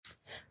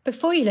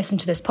Before you listen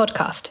to this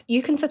podcast,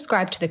 you can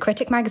subscribe to The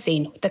Critic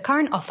magazine with the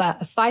current offer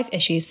of 5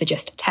 issues for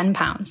just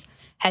 £10.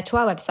 Head to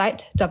our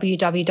website,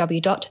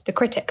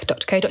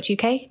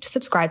 www.thecritic.co.uk, to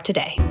subscribe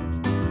today.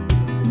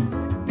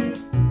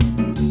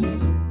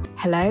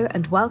 Hello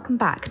and welcome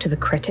back to The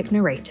Critic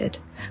Narrated,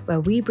 where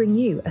we bring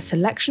you a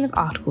selection of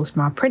articles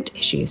from our print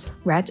issues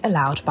read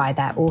aloud by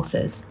their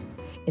authors.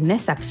 In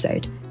this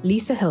episode,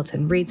 Lisa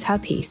Hilton reads her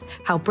piece,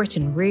 How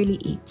Britain Really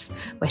Eats,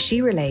 where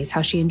she relays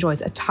how she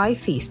enjoys a Thai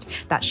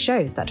feast that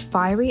shows that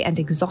fiery and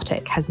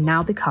exotic has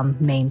now become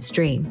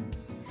mainstream.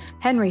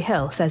 Henry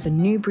Hill says a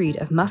new breed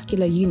of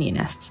muscular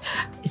unionists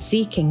is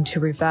seeking to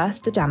reverse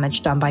the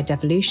damage done by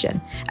devolution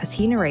as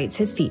he narrates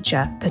his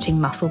feature, Putting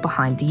Muscle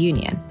Behind the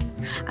Union.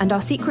 And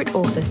our secret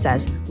author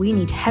says we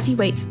need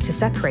heavyweights to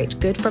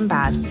separate good from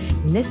bad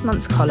in this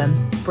month's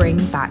column,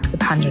 Bring Back the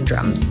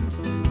Panjandrums.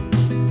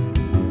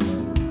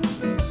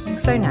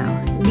 So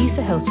now,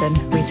 Lisa Hilton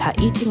reads her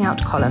Eating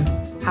Out column,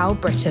 How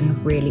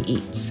Britain Really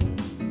Eats.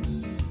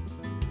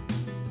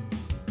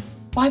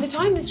 By the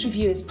time this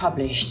review is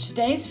published,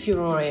 today's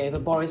furore over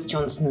Boris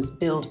Johnson's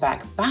Build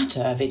Back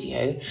Batter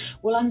video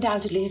will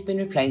undoubtedly have been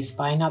replaced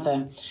by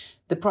another,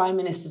 the Prime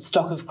Minister's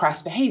stock of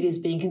crass behaviours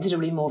being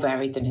considerably more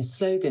varied than his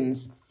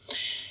slogans.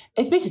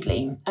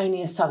 Admittedly,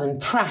 only a southern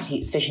prat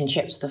eats fish and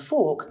chips with a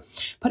fork,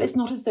 but it's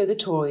not as though the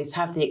Tories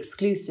have the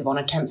exclusive on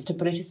attempts to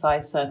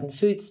politicise certain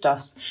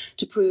foodstuffs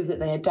to prove that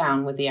they are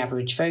down with the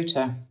average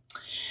voter.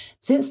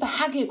 Since the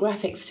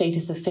hagiographic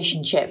status of fish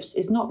and chips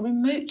is not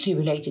remotely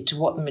related to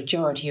what the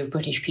majority of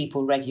British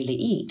people regularly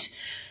eat,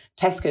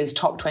 Tesco's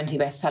top 20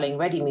 best-selling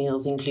ready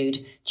meals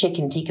include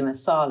chicken tikka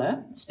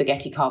masala,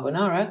 spaghetti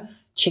carbonara,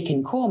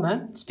 chicken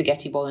korma,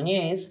 spaghetti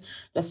bolognese,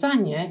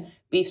 lasagna,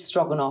 beef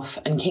stroganoff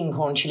and king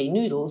prawn chili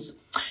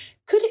noodles,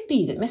 could it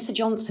be that Mr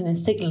Johnson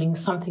is signalling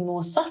something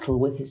more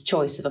subtle with his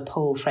choice of a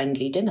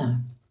poll-friendly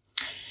dinner?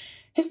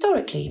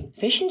 Historically,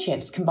 fish and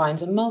chips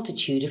combines a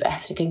multitude of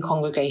ethnic and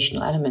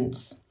congregational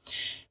elements.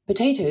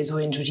 Potatoes were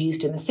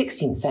introduced in the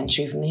 16th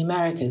century from the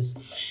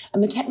Americas,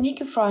 and the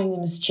technique of frying them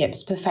as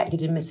chips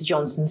perfected in Mr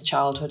Johnson's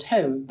childhood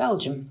home,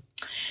 Belgium.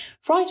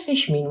 Fried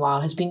fish,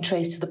 meanwhile, has been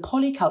traced to the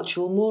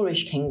polycultural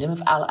Moorish kingdom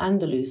of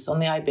Al-Andalus on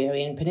the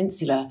Iberian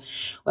Peninsula,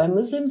 where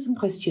Muslims and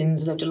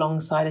Christians lived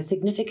alongside a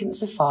significant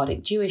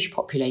Sephardic Jewish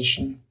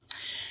population.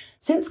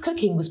 Since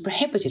cooking was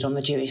prohibited on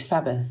the Jewish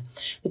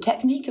Sabbath, the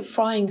technique of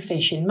frying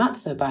fish in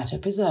matzo batter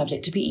preserved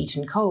it to be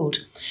eaten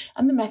cold,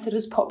 and the method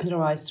was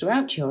popularised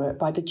throughout Europe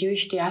by the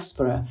Jewish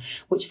diaspora,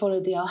 which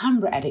followed the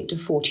Alhambra Edict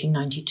of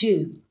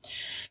 1492.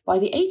 By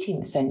the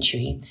 18th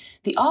century,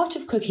 the art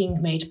of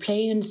cooking made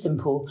plain and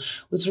simple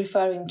was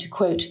referring to,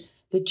 quote,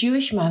 the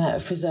Jewish manner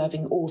of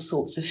preserving all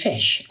sorts of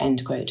fish,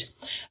 end quote,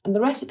 and the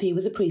recipe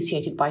was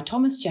appreciated by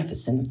Thomas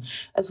Jefferson,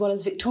 as well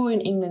as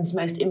Victorian England's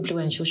most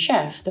influential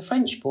chef, the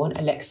French-born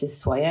Alexis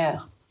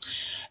Soyer.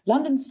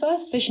 London's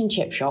first fish and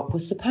chip shop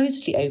was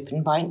supposedly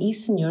opened by an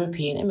Eastern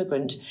European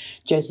immigrant,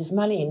 Joseph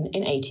Malin,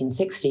 in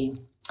 1860.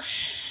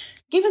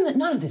 Given that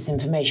none of this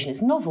information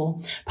is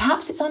novel,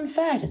 perhaps it's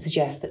unfair to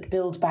suggest that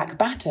Build Back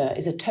Batter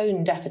is a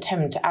tone-deaf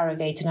attempt to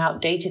arrogate an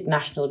outdated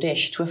national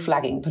dish to a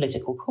flagging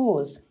political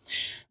cause.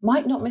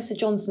 Might not Mr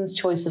Johnson's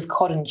choice of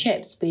cod and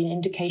chips be an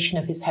indication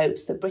of his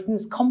hopes that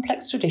Britain's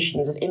complex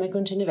traditions of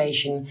immigrant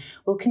innovation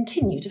will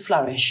continue to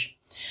flourish?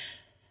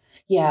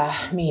 Yeah,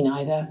 me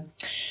neither.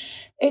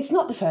 It's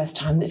not the first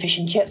time that fish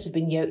and chips have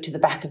been yoked to the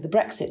back of the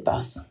Brexit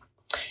bus.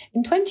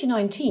 In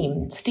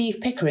 2019,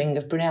 Steve Pickering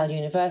of Brunel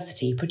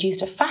University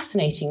produced a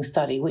fascinating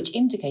study which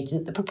indicated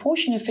that the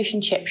proportion of fish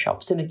and chip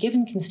shops in a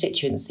given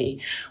constituency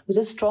was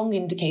a strong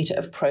indicator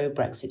of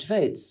pro-Brexit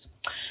votes.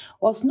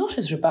 Whilst not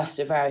as robust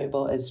a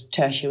variable as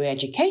tertiary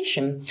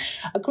education,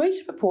 a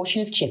greater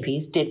proportion of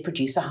chippies did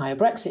produce a higher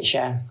Brexit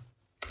share.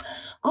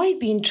 I'd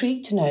be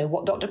intrigued to know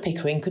what Dr.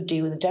 Pickering could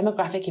do with the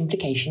demographic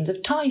implications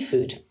of Thai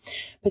food,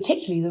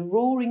 particularly the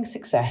roaring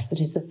success that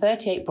is the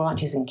 38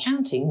 branches and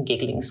counting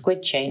Giggling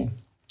Squid chain.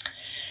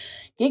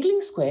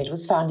 Giggling Squid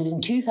was founded in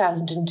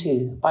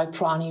 2002 by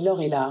Prani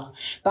Lorilar,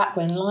 back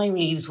when lime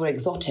leaves were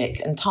exotic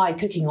and Thai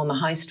cooking on the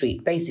high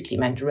street basically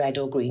meant red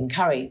or green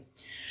curry.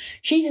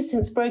 She has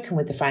since broken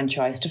with the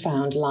franchise to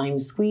found Lime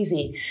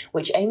Squeezy,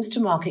 which aims to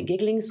market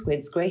Giggling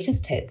Squid's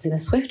greatest hits in a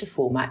swifter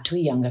format to a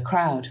younger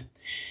crowd.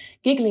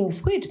 Giggling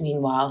Squid,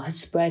 meanwhile, has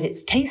spread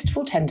its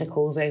tasteful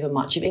tentacles over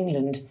much of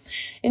England,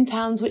 in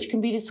towns which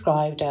can be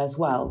described as,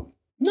 well,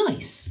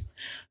 nice.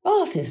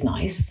 Bath is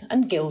nice,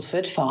 and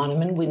Guildford,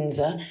 Farnham and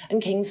Windsor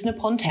and Kingston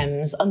upon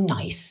Thames are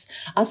nice,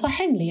 as are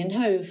Henley and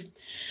Hove.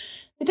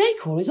 The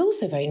decor is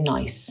also very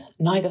nice,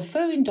 neither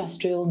faux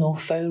industrial nor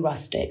faux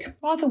rustic,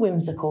 rather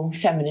whimsical,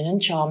 feminine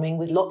and charming,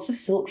 with lots of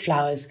silk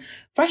flowers,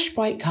 fresh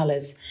bright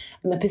colours,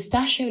 and the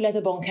pistachio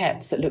leather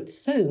banquettes that looked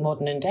so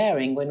modern and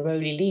daring when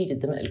Rowley Lee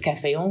did them at Le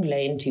Café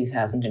Anglais in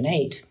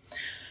 2008.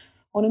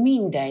 On a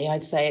mean day,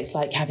 I'd say it's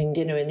like having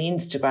dinner in the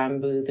Instagram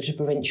booth at a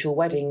provincial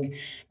wedding,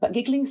 but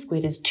Giggling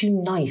Squid is too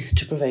nice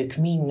to provoke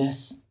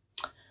meanness.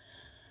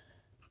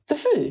 The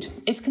food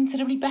is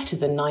considerably better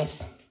than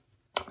nice.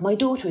 My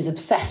daughter is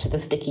obsessed with the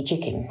sticky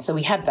chicken, so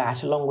we had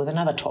that along with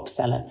another top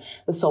seller,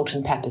 the salt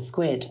and pepper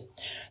squid.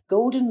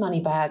 Golden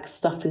money bags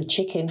stuffed with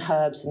chicken,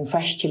 herbs and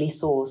fresh chilli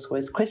sauce were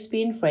as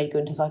crispy and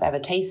fragrant as I've ever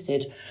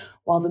tasted,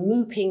 while the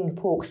moo ping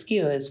pork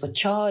skewers were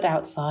charred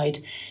outside,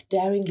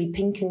 daringly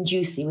pink and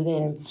juicy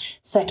within,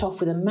 set off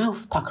with a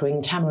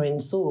mouth-puckering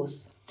tamarind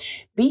sauce.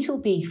 Beetle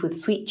beef with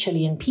sweet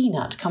chilli and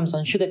peanut comes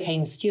on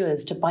sugarcane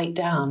skewers to bite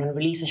down and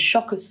release a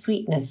shock of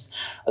sweetness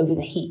over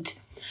the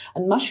heat,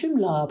 and mushroom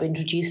larb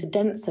introduced a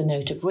denser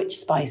note of rich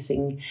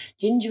spicing,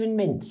 ginger and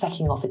mint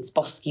setting off its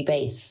bosky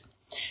base.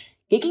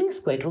 Giggling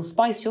squid will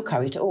spice your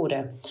curry to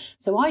order,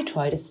 so I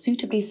tried a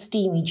suitably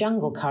steamy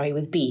jungle curry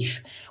with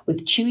beef,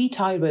 with chewy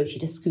Thai roti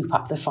to scoop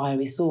up the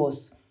fiery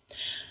sauce.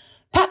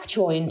 Pak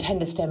choy and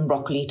tender stem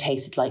broccoli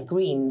tasted like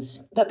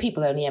greens, but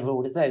people only ever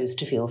order those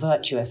to feel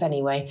virtuous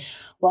anyway,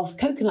 whilst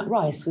coconut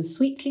rice was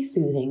sweetly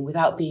soothing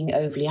without being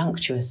overly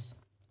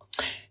unctuous.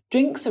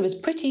 Drinks are as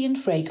pretty and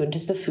fragrant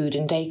as the food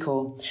and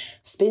decor.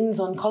 Spins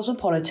on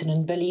cosmopolitan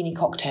and Bellini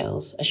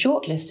cocktails, a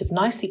short list of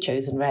nicely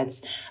chosen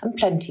reds, and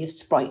plenty of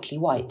sprightly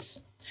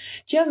whites.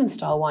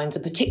 German-style wines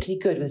are particularly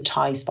good with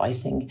Thai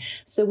spicing,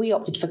 so we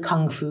opted for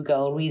Kung Fu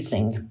Girl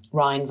Riesling,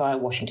 Rhine via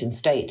Washington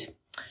State.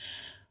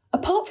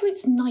 Apart from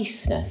its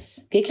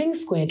niceness, Giggling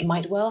Squid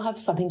might well have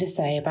something to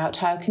say about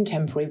how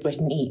contemporary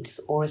Britain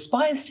eats, or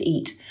aspires to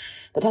eat,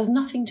 that has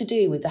nothing to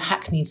do with the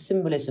hackneyed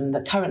symbolism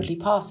that currently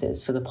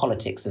passes for the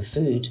politics of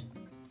food.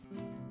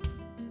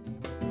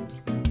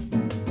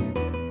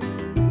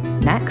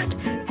 Next,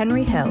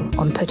 Henry Hill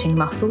on putting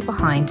muscle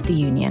behind the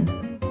Union.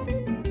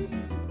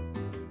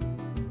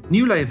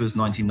 New Labour's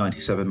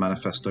 1997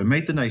 manifesto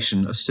made the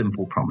nation a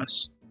simple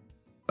promise.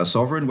 A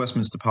sovereign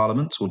Westminster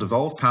Parliament will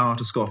devolve power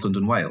to Scotland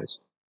and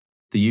Wales.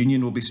 The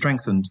Union will be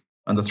strengthened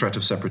and the threat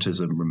of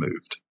separatism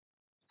removed.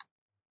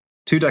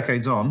 2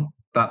 decades on,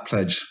 that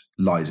pledge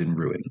lies in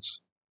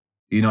ruins.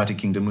 The United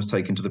Kingdom was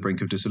taken to the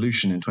brink of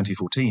dissolution in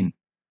 2014.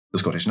 The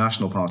Scottish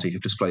National Party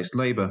have displaced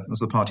Labour as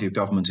the party of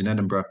government in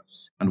Edinburgh,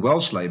 and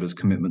Welsh Labour's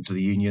commitment to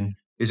the Union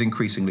is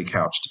increasingly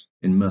couched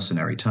in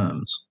mercenary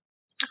terms.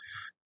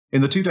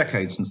 In the 2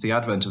 decades since the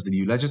advent of the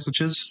new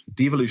legislatures,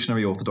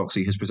 devolutionary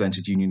orthodoxy has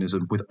presented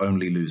unionism with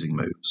only losing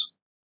moves.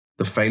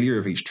 The failure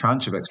of each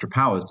tranche of extra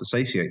powers to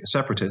satiate the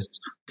separatists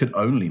could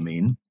only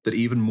mean that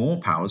even more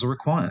powers are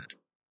required.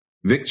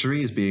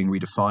 Victory is being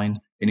redefined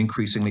in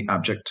increasingly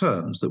abject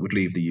terms that would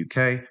leave the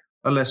UK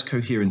a less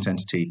coherent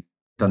entity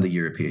than the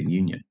European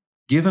Union.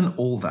 Given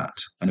all that,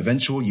 an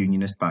eventual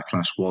unionist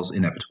backlash was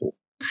inevitable,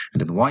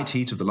 and in the white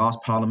heat of the last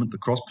Parliament, the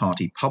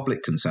cross-party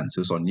public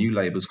consensus on New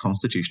Labour's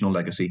constitutional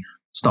legacy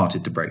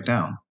started to break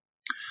down.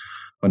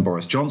 When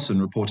Boris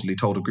Johnson reportedly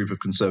told a group of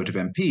Conservative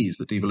MPs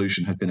that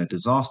devolution had been a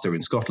disaster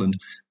in Scotland,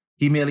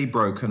 he merely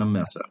broke an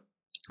omerta.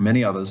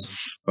 Many others,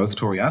 both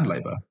Tory and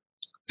Labour,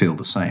 feel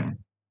the same.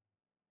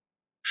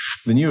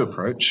 The new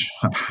approach,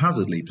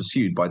 haphazardly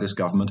pursued by this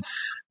government,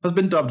 has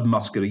been dubbed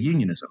muscular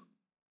unionism.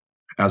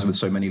 As with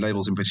so many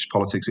labels in British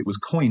politics, it was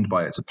coined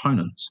by its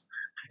opponents.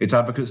 Its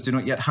advocates do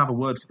not yet have a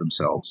word for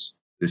themselves.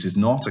 This is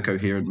not a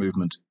coherent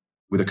movement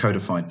with a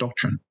codified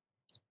doctrine.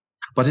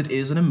 But it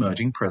is an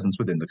emerging presence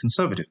within the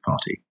Conservative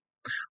Party.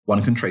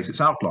 One can trace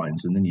its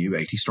outlines in the new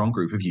 80-strong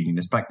group of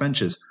unionist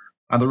backbenchers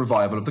and the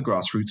revival of the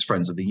grassroots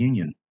Friends of the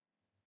Union,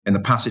 in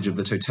the passage of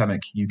the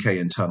totemic UK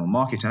Internal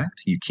Market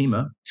Act,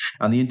 UKIMA,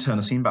 and the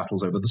internecine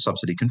battles over the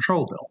Subsidy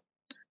Control Bill,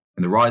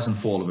 in the rise and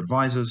fall of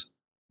advisers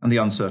and the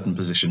uncertain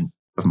position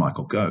of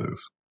Michael Gove.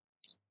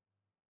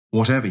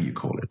 Whatever you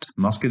call it,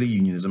 muscular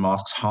unionism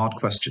asks hard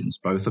questions,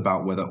 both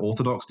about whether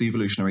orthodox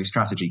devolutionary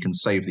strategy can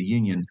save the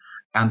Union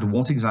and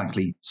what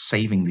exactly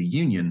saving the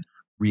Union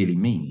really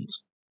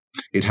means.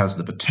 It has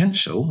the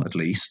potential, at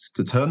least,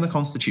 to turn the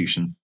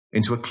Constitution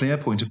into a clear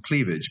point of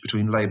cleavage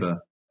between Labour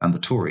and the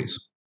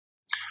Tories.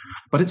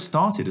 But it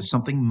started as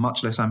something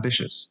much less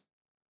ambitious,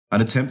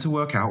 an attempt to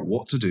work out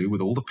what to do with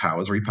all the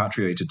powers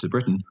repatriated to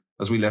Britain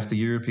as we left the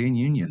European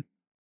Union.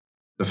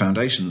 The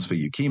foundations for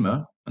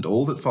UKIMA, and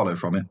all that follow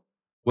from it,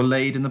 were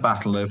laid in the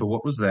battle over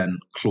what was then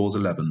Clause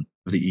 11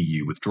 of the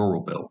EU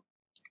Withdrawal Bill.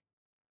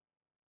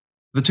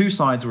 The two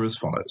sides were as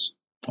follows.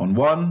 On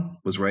one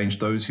was ranged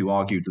those who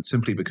argued that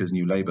simply because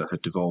New Labour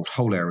had devolved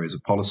whole areas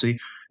of policy,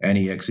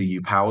 any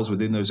ex-EU powers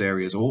within those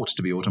areas ought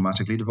to be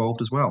automatically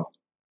devolved as well.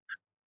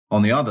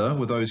 On the other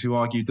were those who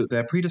argued that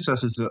their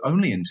predecessors had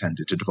only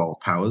intended to devolve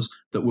powers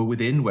that were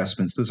within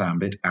Westminster's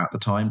ambit at the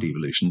time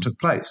devolution took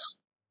place.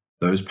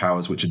 Those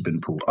powers which had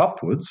been pulled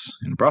upwards,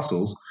 in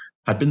Brussels,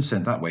 had been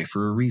sent that way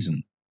for a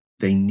reason.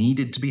 They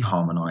needed to be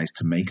harmonised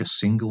to make a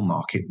single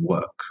market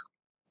work.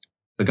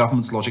 The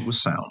government's logic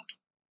was sound.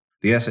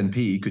 The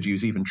SNP could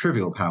use even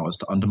trivial powers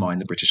to undermine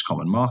the British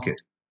common market.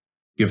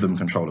 Give them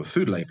control of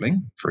food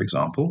labelling, for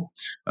example,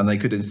 and they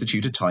could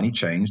institute a tiny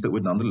change that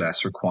would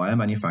nonetheless require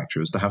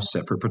manufacturers to have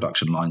separate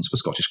production lines for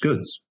Scottish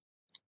goods.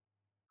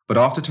 But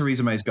after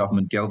Theresa May's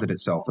government gelded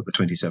itself at the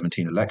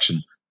 2017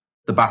 election,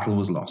 the battle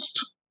was lost.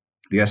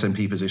 The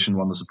SNP position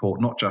won the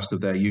support not just of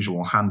their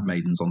usual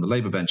handmaidens on the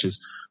Labour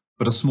benches,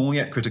 but a small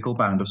yet critical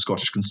band of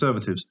Scottish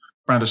Conservatives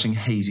brandishing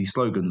hazy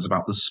slogans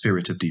about the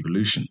spirit of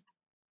devolution.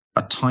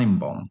 A time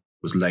bomb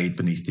was laid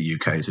beneath the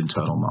UK's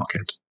internal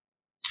market.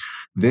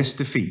 This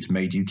defeat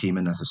made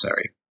UKIMA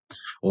necessary.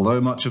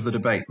 Although much of the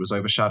debate was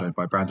overshadowed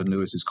by Brandon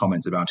Lewis's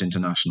comments about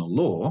international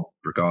law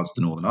with regards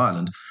to Northern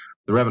Ireland,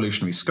 the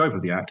revolutionary scope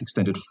of the Act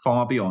extended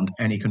far beyond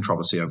any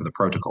controversy over the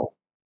protocol.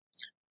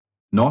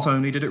 Not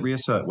only did it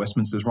reassert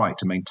Westminster's right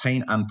to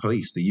maintain and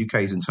police the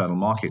UK's internal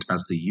market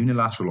as the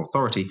unilateral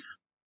authority,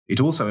 it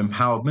also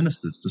empowered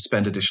ministers to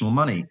spend additional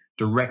money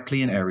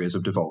directly in areas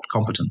of devolved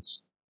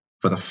competence.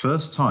 For the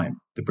first time,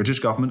 the British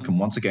government can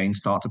once again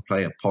start to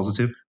play a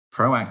positive,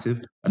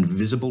 proactive, and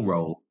visible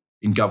role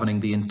in governing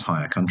the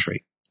entire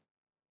country.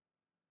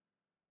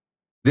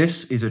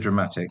 This is a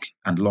dramatic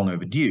and long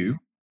overdue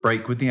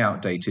break with the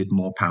outdated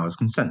more powers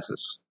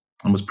consensus,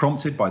 and was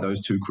prompted by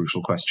those two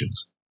crucial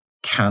questions.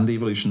 Can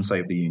devolution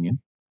save the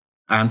Union?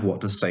 And what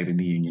does saving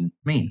the Union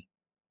mean?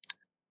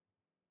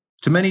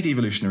 To many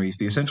devolutionaries,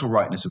 the essential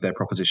rightness of their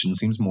proposition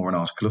seems more an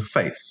article of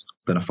faith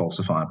than a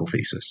falsifiable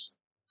thesis.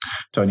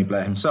 Tony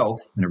Blair himself,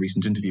 in a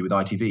recent interview with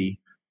ITV,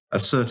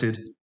 asserted,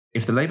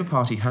 if the Labour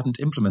Party hadn't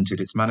implemented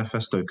its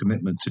manifesto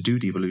commitment to do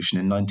devolution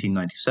in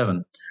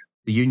 1997,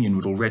 the Union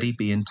would already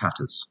be in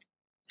tatters.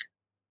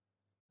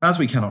 As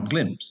we cannot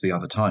glimpse the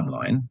other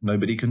timeline,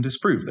 nobody can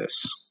disprove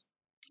this.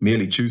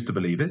 Merely choose to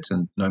believe it,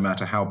 and no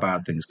matter how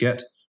bad things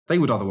get, they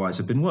would otherwise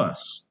have been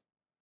worse.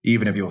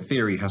 Even if your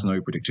theory has no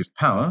predictive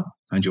power,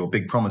 and your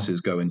big promises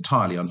go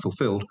entirely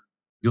unfulfilled,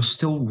 you're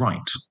still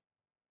right.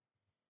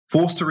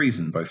 Forced to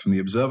reason both from the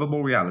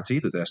observable reality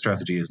that their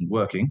strategy isn't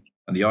working,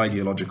 and the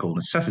ideological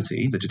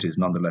necessity that it is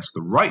nonetheless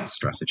the right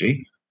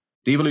strategy,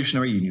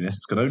 devolutionary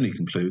unionists can only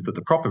conclude that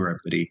the proper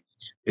remedy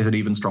is an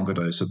even stronger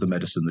dose of the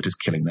medicine that is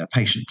killing their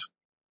patient.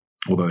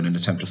 Although in an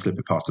attempt to slip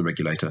it past the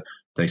regulator,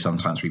 they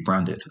sometimes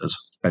rebrand it as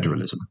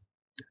federalism.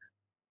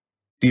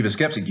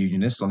 Diva-skeptic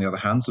unionists, on the other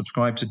hand,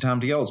 subscribe to Tam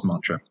Dalyell's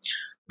mantra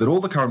that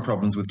all the current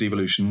problems with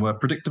devolution were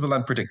predictable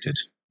and predicted,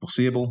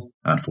 foreseeable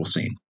and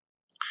foreseen.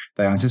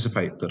 They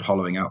anticipate that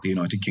hollowing out the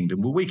United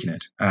Kingdom will weaken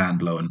it,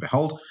 and lo and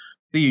behold,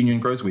 the Union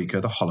grows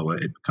weaker the hollower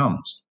it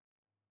becomes.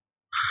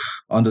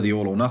 Under the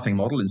all-or-nothing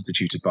model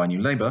instituted by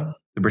New Labour,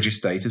 the British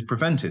state is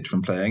prevented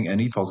from playing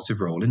any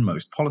positive role in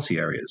most policy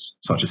areas,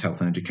 such as health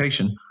and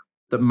education,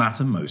 that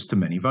matter most to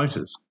many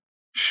voters.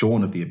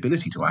 Shorn of the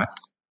ability to act,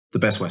 the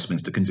best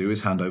Westminster can do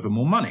is hand over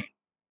more money,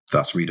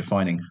 thus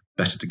redefining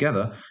better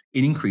together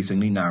in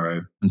increasingly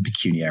narrow and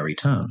pecuniary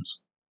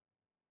terms.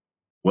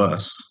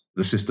 Worse,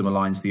 the system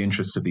aligns the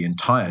interests of the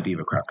entire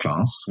Democrat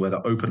class,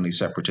 whether openly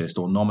separatist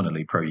or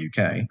nominally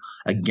pro-UK,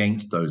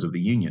 against those of the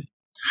Union.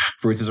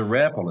 For it is a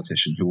rare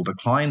politician who will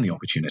decline the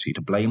opportunity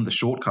to blame the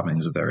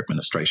shortcomings of their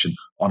administration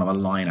on a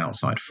malign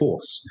outside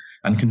force,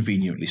 and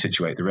conveniently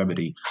situate the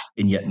remedy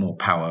in yet more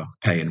power,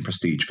 pay and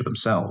prestige for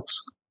themselves.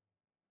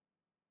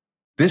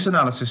 This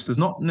analysis does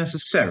not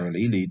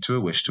necessarily lead to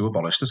a wish to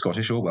abolish the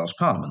Scottish or Welsh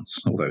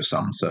parliaments, although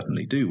some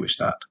certainly do wish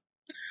that.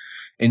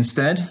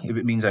 Instead, if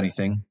it means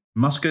anything,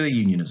 muscular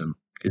unionism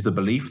is the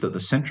belief that the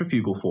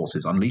centrifugal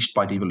forces unleashed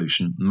by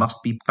devolution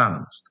must be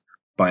balanced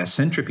by a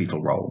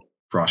centripetal role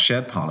for our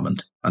shared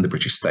parliament and the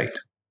British state.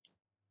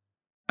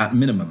 At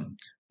minimum,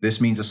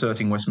 this means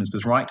asserting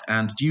Westminster's right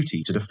and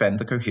duty to defend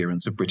the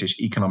coherence of British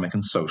economic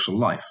and social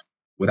life,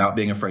 without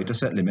being afraid to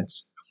set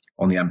limits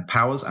on the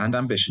powers and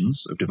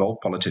ambitions of devolved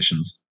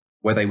politicians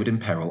where they would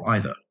imperil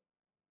either.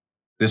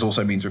 This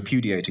also means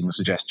repudiating the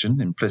suggestion,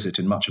 implicit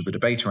in much of the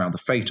debate around the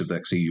fate of the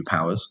ex-EU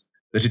powers,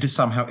 that it is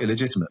somehow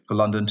illegitimate for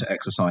London to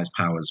exercise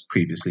powers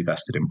previously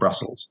vested in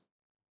Brussels.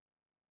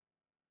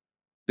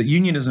 But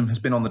unionism has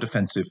been on the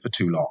defensive for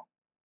too long,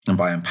 and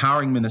by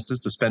empowering ministers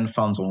to spend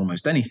funds on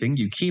almost anything,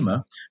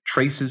 UKIMA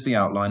traces the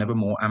outline of a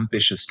more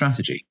ambitious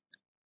strategy.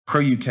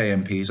 Pro-UK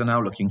MPs are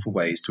now looking for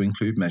ways to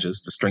include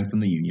measures to strengthen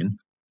the union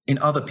in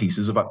other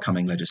pieces of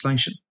upcoming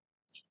legislation.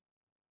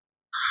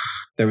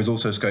 There is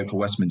also scope for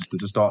Westminster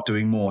to start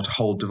doing more to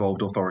hold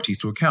devolved authorities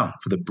to account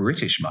for the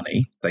British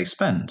money they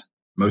spend,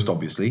 most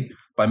obviously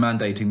by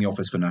mandating the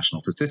Office for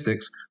National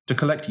Statistics to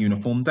collect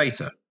uniform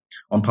data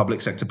on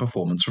public sector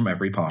performance from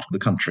every part of the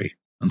country,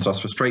 and thus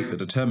frustrate the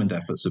determined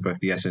efforts of both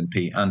the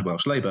SNP and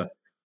Welsh Labour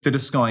to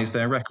disguise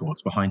their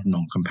records behind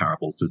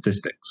non-comparable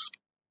statistics.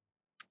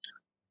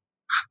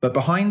 But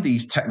behind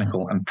these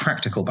technical and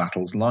practical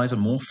battles lies a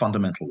more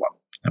fundamental one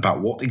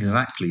about what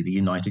exactly the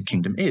United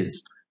Kingdom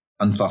is,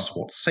 and thus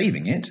what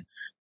saving it,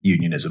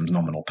 unionism's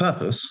nominal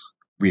purpose,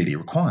 really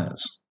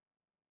requires.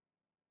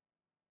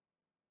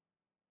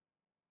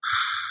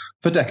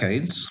 For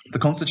decades, the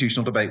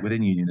constitutional debate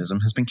within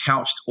unionism has been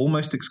couched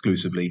almost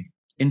exclusively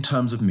in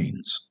terms of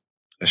means.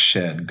 A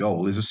shared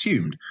goal is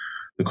assumed.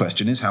 The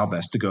question is how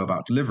best to go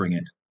about delivering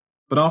it.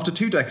 But after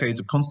 2 decades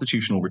of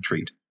constitutional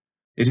retreat,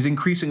 it is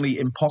increasingly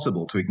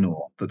impossible to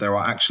ignore that there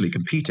are actually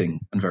competing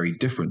and very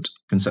different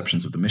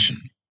conceptions of the mission.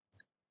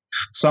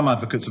 Some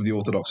advocates of the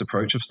orthodox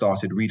approach have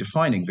started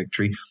redefining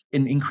victory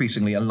in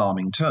increasingly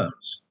alarming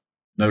terms.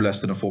 No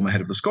less than a former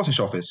head of the Scottish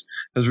office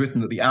has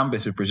written that the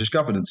ambit of British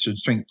governance should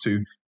shrink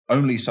to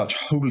only such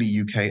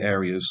wholly UK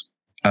areas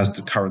as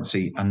the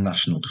currency and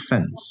national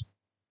defence.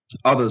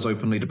 Others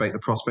openly debate the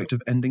prospect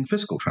of ending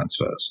fiscal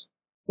transfers.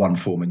 One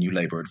former New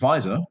Labour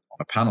advisor, on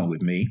a panel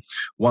with me,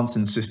 once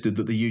insisted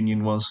that the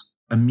Union was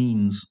a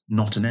means,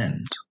 not an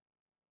end.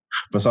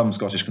 For some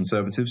Scottish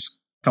Conservatives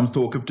comes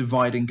talk of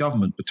dividing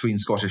government between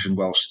Scottish and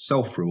Welsh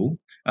self-rule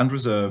and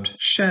reserved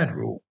shared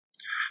rule.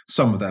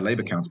 Some of their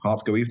Labour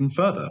counterparts go even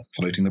further,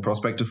 floating the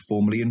prospect of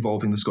formally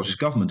involving the Scottish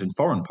government in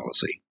foreign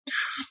policy.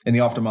 In the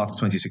aftermath of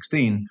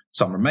 2016,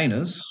 some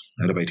Remainers,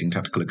 elevating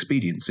tactical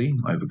expediency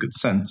over good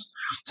sense,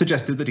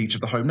 suggested that each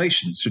of the home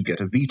nations should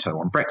get a veto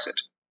on Brexit.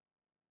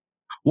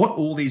 What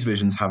all these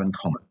visions have in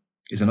common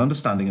is an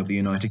understanding of the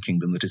United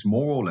Kingdom that is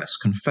more or less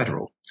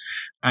confederal,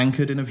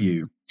 anchored in a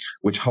view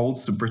which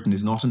holds that Britain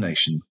is not a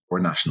nation or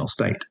a national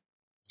state.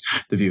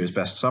 The view is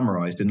best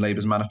summarised in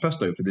Labour's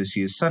manifesto for this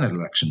year's Senate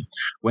election,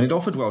 when it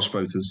offered Welsh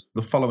voters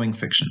the following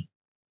fiction.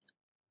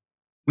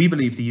 We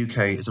believe the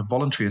UK is a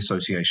voluntary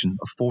association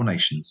of 4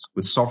 nations,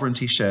 with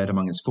sovereignty shared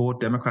among its 4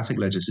 democratic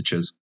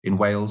legislatures in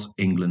Wales,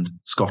 England,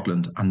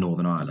 Scotland and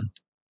Northern Ireland.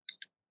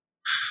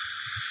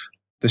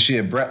 The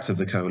sheer breadth of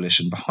the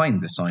coalition behind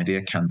this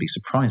idea can be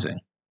surprising.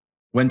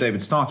 When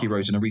David Starkey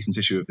wrote in a recent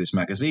issue of this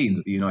magazine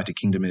that the United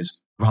Kingdom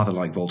is rather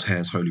like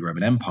Voltaire's Holy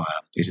Roman Empire,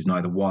 it is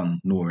neither one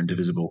nor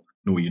indivisible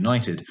nor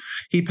united,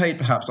 he paid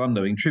perhaps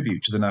unknowing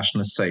tribute to the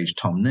nationalist sage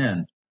Tom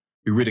Nairn,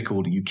 who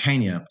ridiculed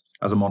Ukania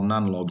as a modern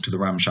analogue to the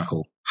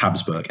ramshackle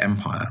Habsburg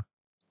Empire.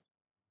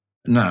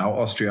 Now,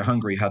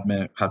 Austria-Hungary had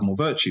more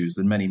virtues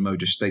than many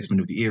modish statesmen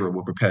of the era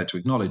were prepared to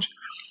acknowledge,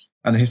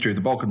 and the history of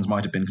the Balkans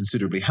might have been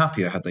considerably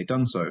happier had they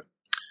done so.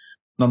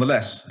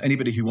 Nonetheless,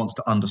 anybody who wants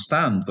to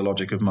understand the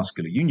logic of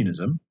muscular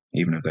unionism,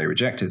 even if they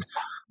reject it,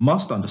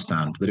 must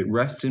understand that it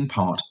rests in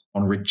part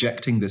on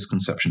rejecting this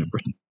conception of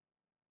Britain.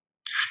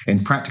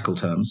 In practical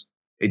terms,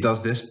 it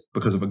does this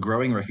because of a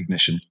growing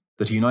recognition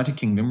that a United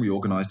Kingdom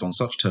reorganised on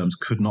such terms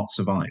could not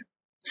survive.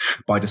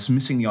 By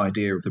dismissing the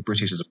idea of the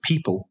British as a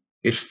people,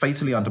 it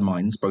fatally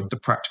undermines both the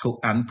practical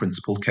and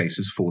principled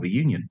cases for the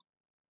Union.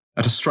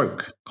 At a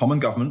stroke, common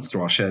governments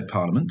through our shared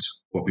parliament,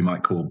 what we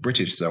might call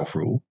British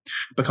self-rule,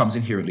 becomes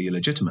inherently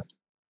illegitimate.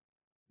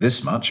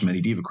 This much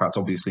many divocrats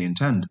obviously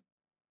intend.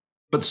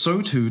 But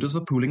so too does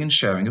the pooling and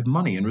sharing of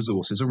money and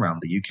resources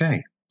around the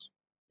UK.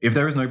 If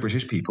there is no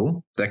British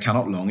people, there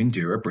cannot long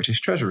endure a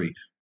British treasury,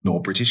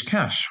 nor British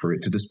cash for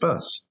it to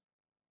disperse.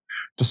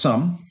 To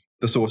some,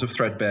 the sort of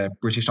threadbare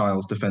British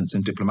Isles defence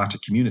and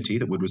diplomatic community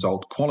that would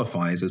result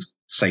qualifies as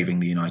saving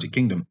the United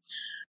Kingdom.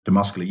 To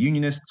muscular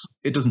unionists,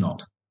 it does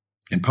not,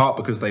 in part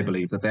because they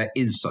believe that there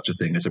is such a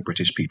thing as a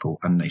British people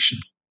and nation.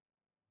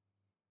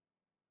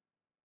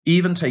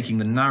 Even taking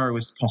the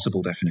narrowest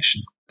possible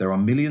definition, there are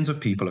millions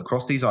of people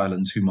across these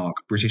islands who mark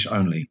British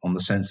only on the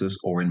census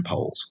or in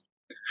polls.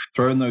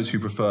 Throw in those who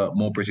prefer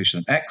more British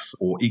than X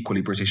or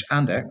equally British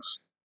and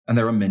X, and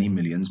there are many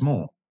millions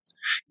more.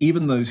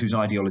 Even those whose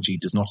ideology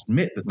does not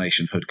admit that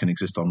nationhood can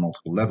exist on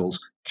multiple levels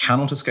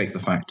cannot escape the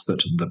fact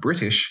that the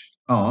British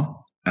are,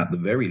 at the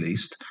very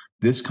least,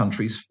 this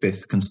country's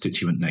 5th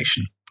constituent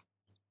nation.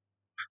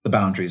 The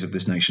boundaries of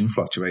this nation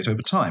fluctuate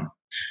over time.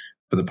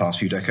 For the past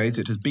few decades,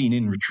 it has been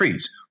in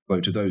retreat, though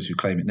to those who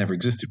claim it never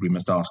existed, we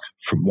must ask,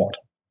 from what?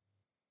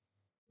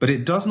 But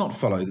it does not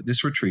follow that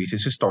this retreat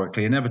is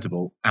historically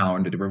inevitable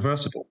and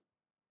irreversible.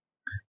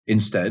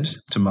 Instead,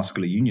 to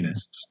muscular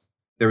unionists,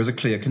 there is a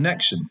clear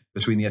connection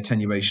between the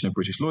attenuation of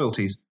British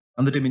loyalties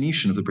and the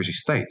diminution of the British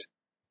state.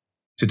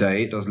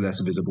 Today, it does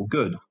less visible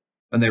good,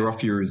 and there are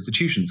fewer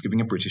institutions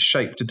giving a British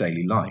shape to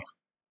daily life.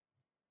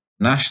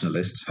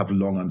 Nationalists have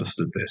long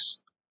understood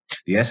this.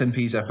 The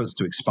SNP's efforts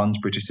to expunge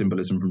British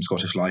symbolism from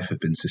Scottish life have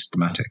been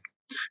systematic,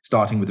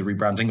 starting with the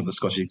rebranding of the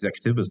Scottish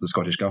Executive as the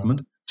Scottish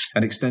Government,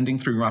 and extending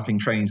through wrapping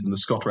trains in the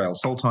ScotRail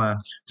saltire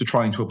to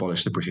trying to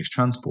abolish the British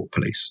Transport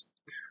Police.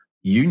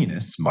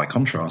 Unionists, by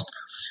contrast,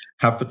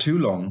 have for too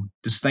long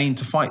disdained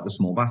to fight the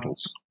small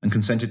battles and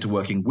consented to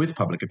working with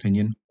public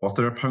opinion whilst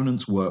their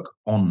opponents work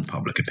on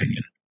public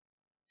opinion.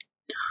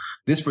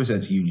 This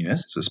presents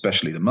Unionists,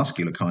 especially the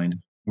muscular kind,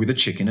 with a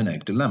chicken and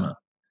egg dilemma.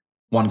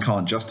 One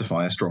can't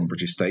justify a strong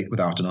British state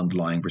without an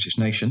underlying British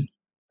nation,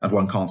 and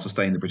one can't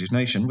sustain the British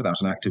nation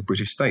without an active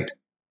British state.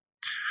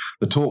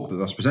 The talk that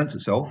thus presents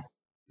itself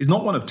is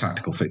not one of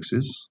tactical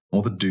fixes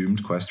or the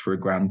doomed quest for a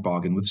grand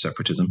bargain with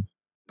separatism,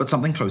 but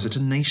something closer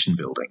to nation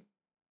building.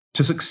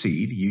 To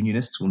succeed,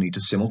 Unionists will need to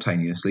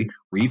simultaneously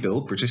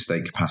rebuild British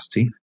state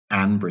capacity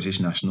and British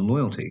national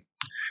loyalty.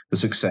 The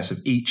success of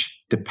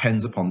each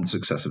depends upon the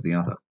success of the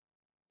other.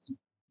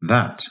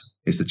 That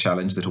is the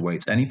challenge that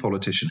awaits any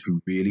politician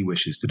who really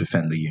wishes to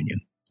defend the Union.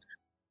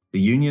 The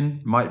Union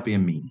might be a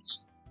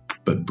means,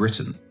 but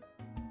Britain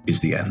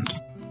is the end.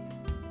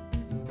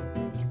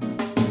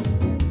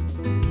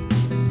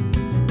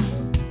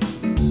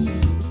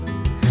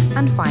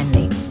 And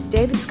finally,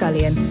 David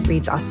Scullion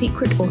reads our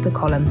secret author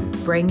column,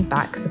 Bring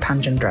Back the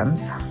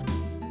Panjandrums.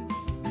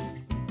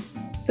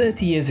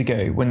 30 years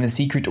ago, when the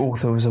secret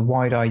author was a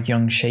wide-eyed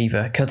young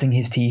shaver cutting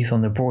his teeth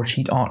on the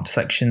broadsheet art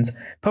sections,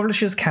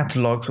 publishers'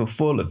 catalogues were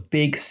full of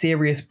big,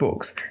 serious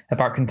books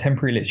about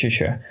contemporary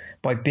literature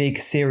by big,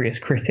 serious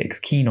critics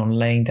keen on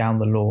laying down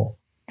the law.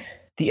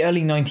 The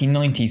early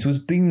 1990s was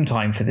boom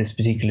time for this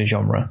particular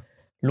genre.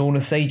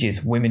 Lorna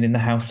Sage's Women in the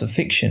House of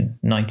Fiction,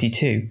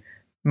 92,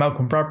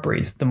 Malcolm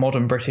Bradbury's The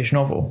Modern British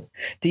Novel,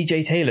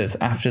 D.J. Taylor's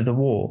After the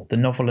War, The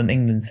Novel in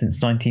England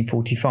Since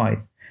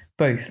 1945,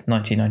 both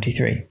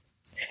 1993.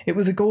 It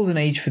was a golden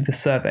age for the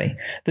survey,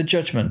 the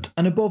judgment,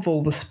 and above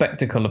all the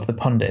spectacle of the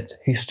pundit,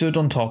 who stood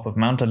on top of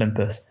Mount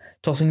Olympus,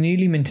 tossing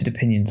newly minted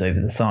opinions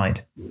over the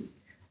side.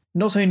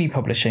 Not only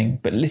publishing,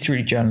 but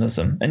literary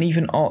journalism, and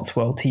even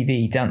Artswell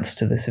TV danced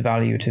to this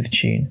evaluative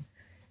tune.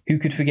 Who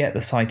could forget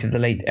the sight of the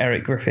late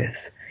Eric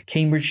Griffiths,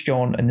 Cambridge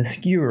John and the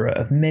skewerer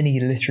of many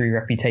literary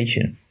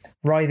reputation,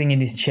 writhing in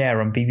his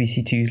chair on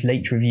BBC Two's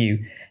Late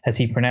Review as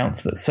he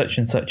pronounced that such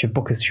and such a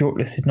Booker's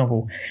shortlisted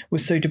novel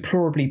was so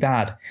deplorably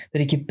bad that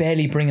he could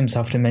barely bring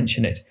himself to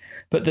mention it,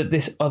 but that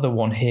this other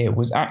one here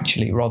was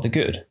actually rather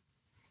good.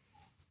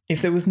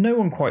 If there was no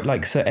one quite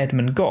like Sir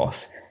Edmund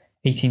Gosse,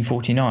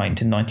 1849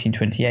 to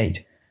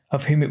 1928,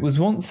 of whom it was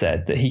once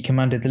said that he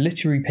commanded the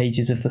literary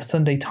pages of the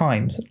Sunday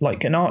Times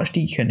like an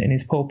archdeacon in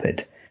his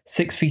pulpit,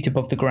 6 feet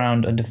above the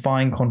ground and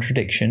defying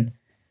contradiction,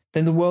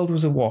 then the world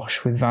was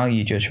awash with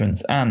value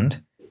judgments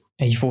and,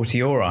 a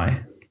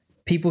fortiori,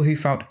 people who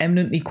felt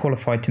eminently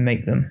qualified to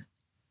make them.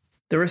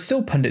 There are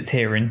still pundits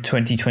here in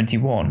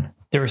 2021.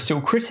 There are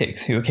still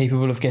critics who are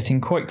capable of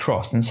getting quite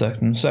cross in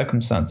certain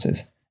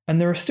circumstances. And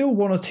there are still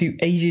one or two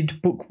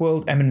aged book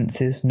world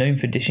eminences known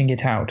for dishing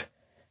it out.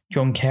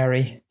 John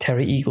Carey,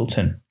 Terry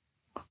Eagleton.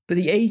 But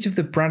the age of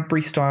the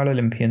Bradbury-style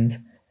Olympians,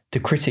 the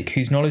critic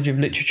whose knowledge of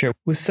literature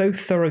was so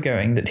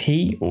thoroughgoing that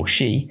he or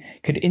she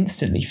could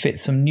instantly fit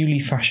some newly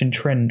fashioned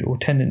trend or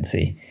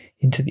tendency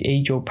into the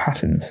age-old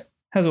patterns,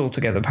 has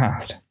altogether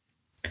passed.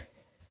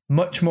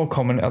 Much more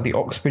common are the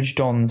Oxbridge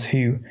dons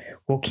who,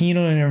 while keen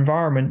on an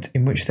environment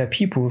in which their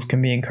pupils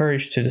can be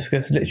encouraged to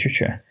discuss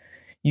literature,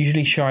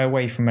 usually shy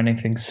away from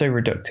anything so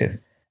reductive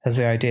as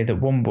the idea that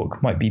one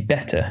book might be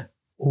better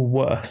or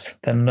worse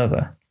than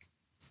another.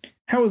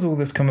 How has all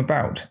this come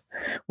about?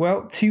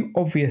 Well, two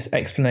obvious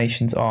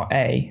explanations are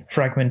A,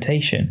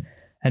 fragmentation,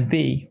 and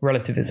B,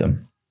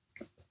 relativism.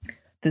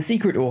 The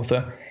secret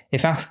author,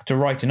 if asked to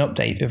write an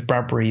update of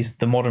Bradbury's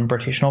The Modern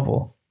British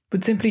Novel,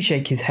 would simply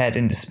shake his head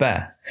in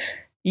despair.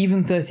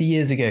 Even 30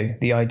 years ago,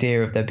 the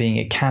idea of there being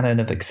a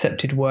canon of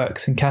accepted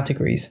works and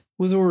categories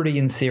was already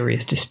in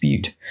serious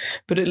dispute,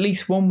 but at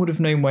least one would have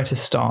known where to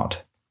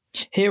start.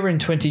 Here in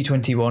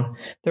 2021,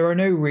 there are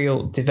no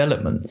real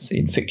developments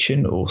in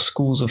fiction or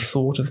schools of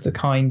thought of the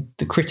kind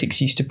the critics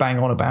used to bang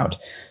on about,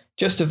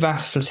 just a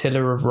vast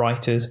flotilla of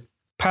writers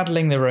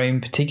paddling their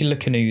own particular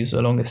canoes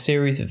along a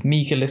series of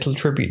meagre little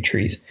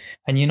tributaries,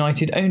 and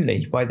united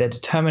only by their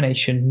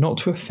determination not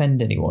to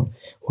offend anyone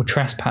or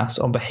trespass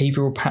on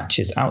behavioural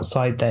patches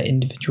outside their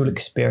individual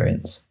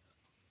experience.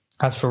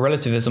 As for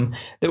relativism,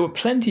 there were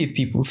plenty of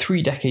people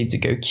 3 decades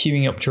ago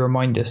queuing up to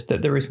remind us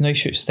that there is no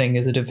such thing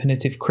as a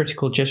definitive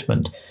critical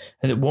judgment,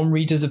 and that one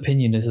reader's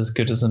opinion is as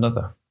good as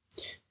another.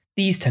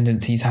 These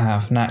tendencies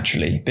have,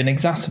 naturally, been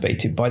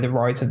exacerbated by the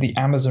rise of the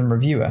Amazon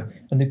reviewer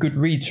and the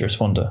Goodreads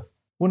responder.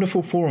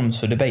 Wonderful forums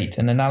for debate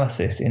and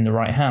analysis in the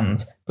right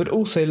hands, but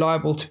also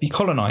liable to be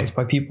colonised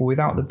by people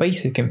without the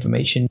basic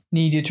information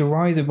needed to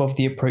rise above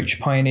the approach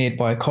pioneered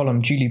by a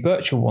column Julie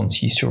Burchell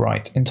once used to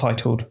write,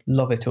 entitled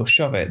Love It or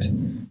Shove It.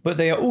 But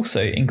they are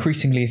also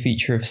increasingly a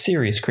feature of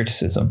serious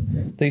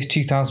criticism, those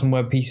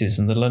 2,000-word pieces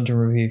in the London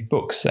Review of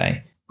Books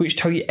say, which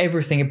tell you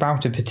everything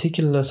about a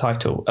particular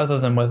title other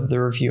than whether the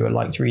reviewer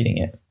liked reading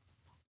it.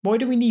 Why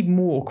do we need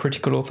more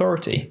critical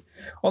authority?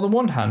 On the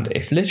one hand,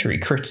 if literary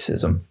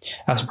criticism,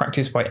 as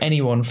practiced by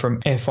anyone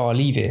from F.R.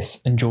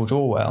 Leavis and George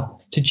Orwell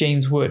to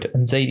James Wood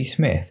and Zadie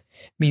Smith,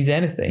 means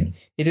anything,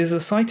 it is the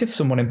sight of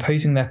someone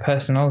imposing their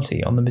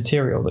personality on the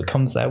material that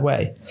comes their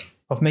way,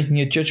 of making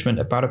a judgment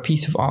about a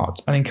piece of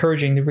art and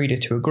encouraging the reader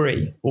to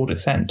agree, or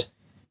dissent,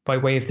 by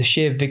way of the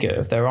sheer vigour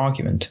of their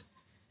argument.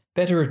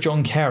 Better a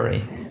John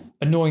Carey,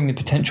 annoying the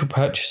potential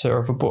purchaser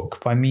of a book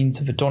by means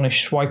of a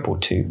Donish swipe or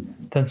two,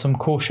 than some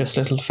cautious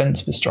little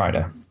fence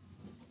bestrider.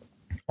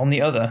 On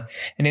the other,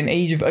 in an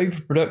age of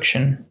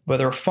overproduction, where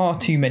there are far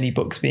too many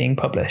books being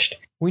published,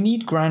 we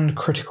need grand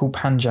critical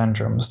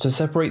panjandrums to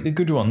separate the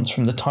good ones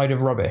from the tide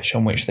of rubbish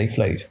on which they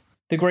float.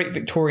 The great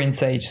Victorian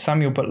sage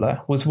Samuel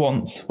Butler was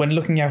once, when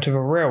looking out of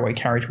a railway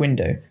carriage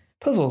window,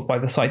 puzzled by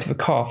the sight of a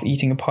calf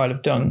eating a pile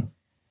of dung.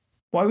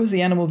 Why was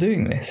the animal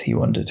doing this, he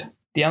wondered.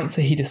 The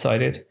answer, he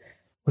decided,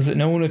 was that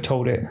no one had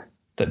told it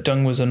that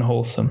dung was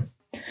unwholesome.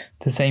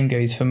 The same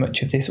goes for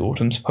much of this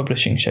autumn's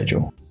publishing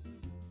schedule.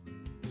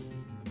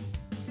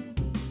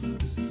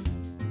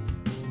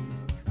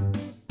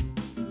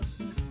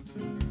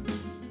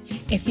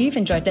 If you've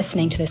enjoyed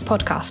listening to this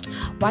podcast,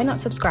 why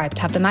not subscribe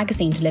to have the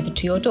magazine delivered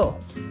to your door?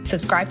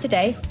 Subscribe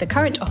today with the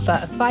current offer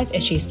of 5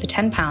 issues for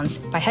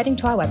 £10 by heading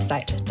to our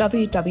website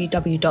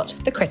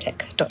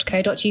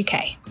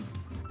www.thecritic.co.uk.